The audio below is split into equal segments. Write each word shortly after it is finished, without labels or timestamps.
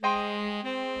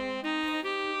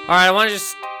Alright, I want to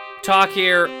just talk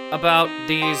here about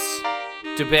these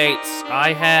debates.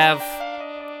 I have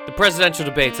the presidential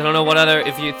debates. I don't know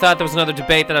if you thought there was another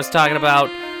debate that I was talking about,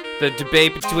 the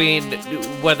debate between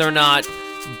whether or not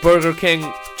Burger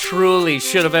King truly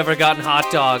should have ever gotten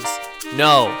hot dogs.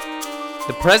 No.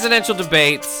 The presidential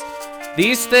debates,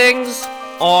 these things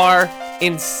are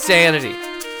insanity.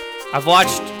 I've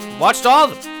watched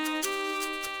all of them.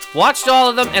 Watched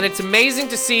all of them, and it's amazing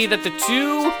to see that the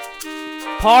two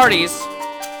parties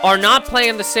are not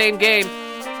playing the same game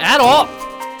at all.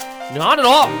 Not at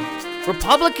all.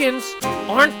 Republicans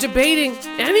aren't debating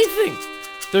anything.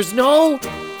 There's no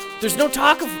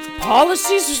talk of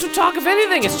policies, there's no talk of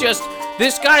anything. It's just,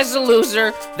 this guy's a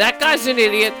loser, that guy's an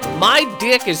idiot, my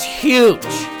dick is huge.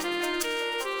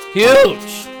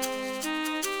 Huge.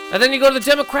 And then you go to the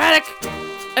Democratic,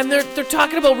 and they're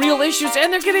talking about real issues,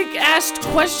 and they're getting asked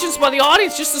questions by the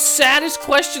audience, just the saddest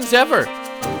questions ever.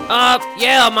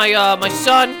 My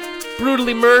son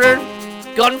brutally murdered,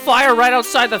 gunfire right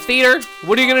outside the theater.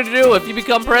 What are you gonna do if you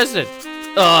become president?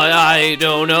 I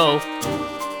don't know.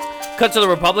 Cut to the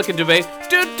Republican debate.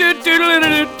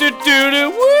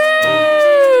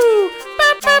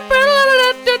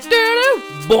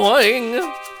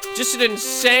 Boing. Just an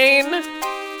insane.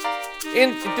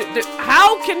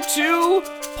 How can two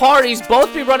parties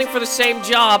both be running for the same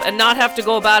job and not have to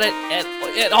go about it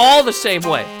at all the same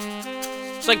way?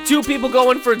 It's like two people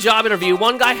going for a job interview.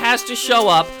 One guy has to show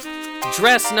up,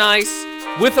 dress nice,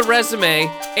 with a resume,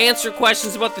 answer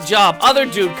questions about the job. Other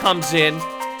dude comes in,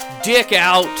 dick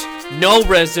out, no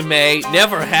resume,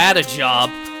 never had a job.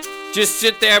 Just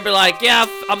sit there and be like, yeah,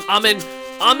 I'm in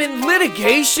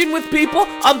litigation with people.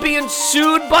 I'm being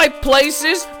sued by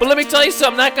places. But let me tell you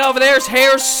something, that guy over there's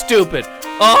hair's stupid.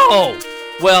 Oh,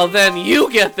 well then you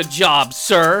get the job,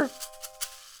 sir.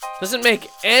 Doesn't make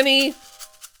any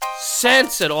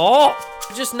sense at all.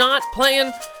 They're just not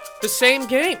playing the same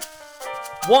game.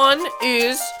 One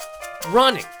is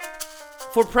running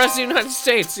for president of the United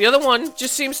States. The other one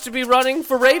just seems to be running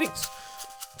for ratings.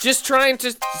 Just trying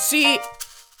to see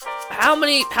how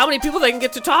many people they can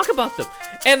get to talk about them.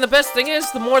 And the best thing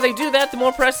is, the more they do that, the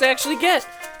more press they actually get.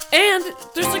 And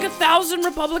there's like 1,000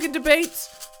 Republican debates.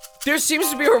 There seems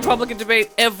to be a Republican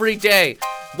debate every day.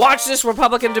 Watch this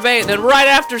Republican debate, and then right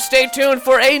after, stay tuned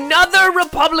for another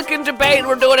Republican debate.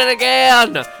 We're doing it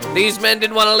again. These men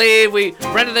didn't want to leave. We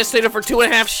rented this theater for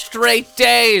 2.5 straight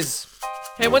days.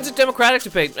 Hey, when's the Democratic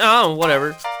debate? Oh,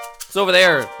 whatever. It's over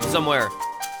there somewhere.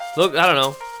 Look, I don't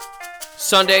know.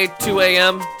 Sunday, 2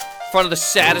 a.m., in front of the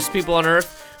saddest people on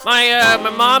earth. My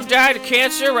mom died of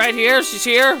cancer right here. She's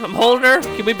here. I'm holding her.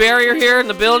 Can we bury her here in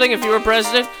the building if you were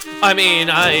president? I mean,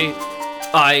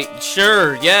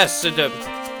 sure, yes.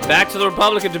 Back to the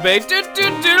Republican debate. Woo!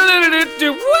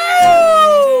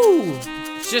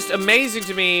 It's just amazing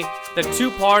to me that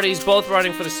two parties, both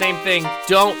running for the same thing,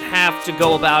 don't have to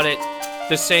go about it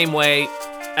the same way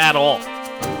at all.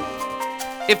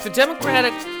 If the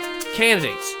Democratic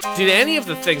candidates did any of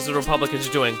the things the Republicans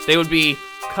are doing, they would be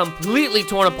completely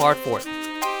torn apart for it.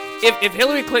 If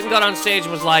Hillary Clinton got on stage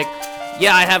and was like,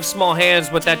 yeah, I have small hands,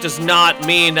 but that does not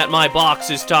mean that my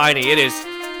box is tiny. It is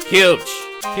huge.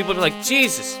 People would be like,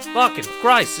 Jesus fucking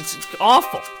Christ, it's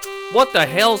awful. What the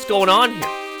hell's going on here?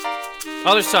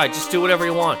 Other side, just do whatever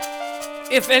you want.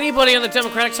 If anybody on the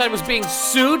Democratic side was being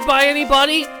sued by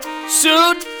anybody,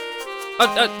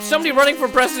 somebody running for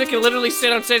president can literally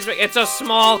sit on stage and say, it's a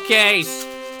small case.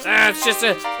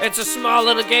 It's a small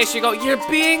litigation. You go, you're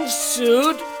being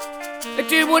sued?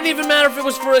 It wouldn't even matter if it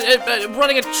was for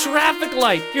running a traffic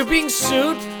light. You're being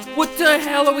sued? What the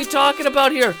hell are we talking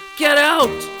about here? Get out.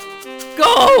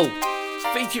 Go.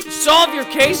 Solve your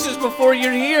cases before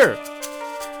you're here.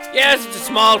 Yes, it's a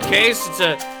small case.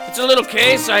 It's a little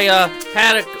case. I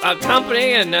had a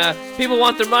company and people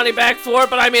want their money back for it,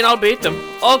 but I mean, I'll beat them.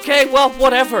 Okay, well,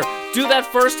 whatever. Do that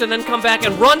first and then come back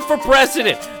and run for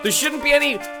president. There shouldn't be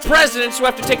any presidents who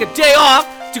have to take a day off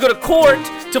to go to court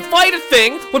to fight a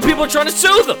thing when people are trying to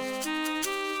sue them.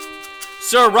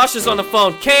 Sir, Russia's on the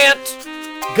phone. Can't.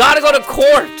 Gotta go to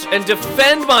court and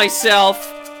defend myself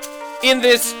in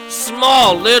this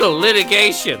small little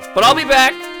litigation. But I'll be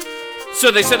back.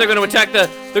 So they said they're going to attack the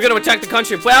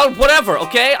country. Well, whatever,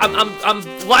 okay? I'm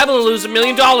liable to lose $1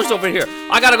 million over here.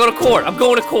 I gotta go to court. I'm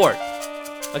going to court.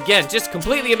 Again, just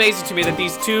completely amazing to me that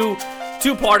these two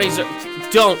parties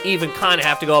don't even kind of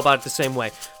have to go about it the same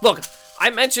way. Look, I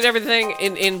mentioned everything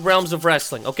in realms of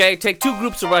wrestling, okay? Take two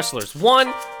groups of wrestlers.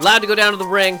 One, allowed to go down to the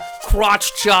ring,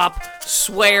 crotch chop,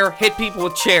 swear, hit people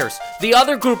with chairs. The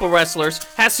other group of wrestlers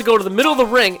has to go to the middle of the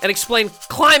ring and explain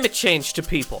climate change to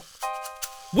people.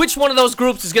 Which one of those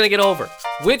groups is gonna get over?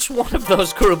 Which one of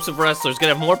those groups of wrestlers is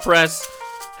gonna have more press,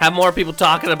 have more people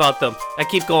talking about them, and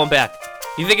keep going back?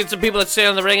 You think it's the people that stand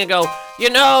in the ring and go, you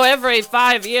know, every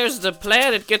 5 years the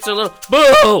planet gets a little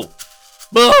boo,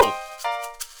 boo.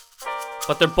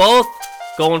 But they're both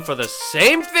going for the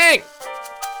same thing.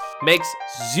 Makes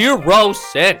 0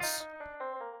 sense.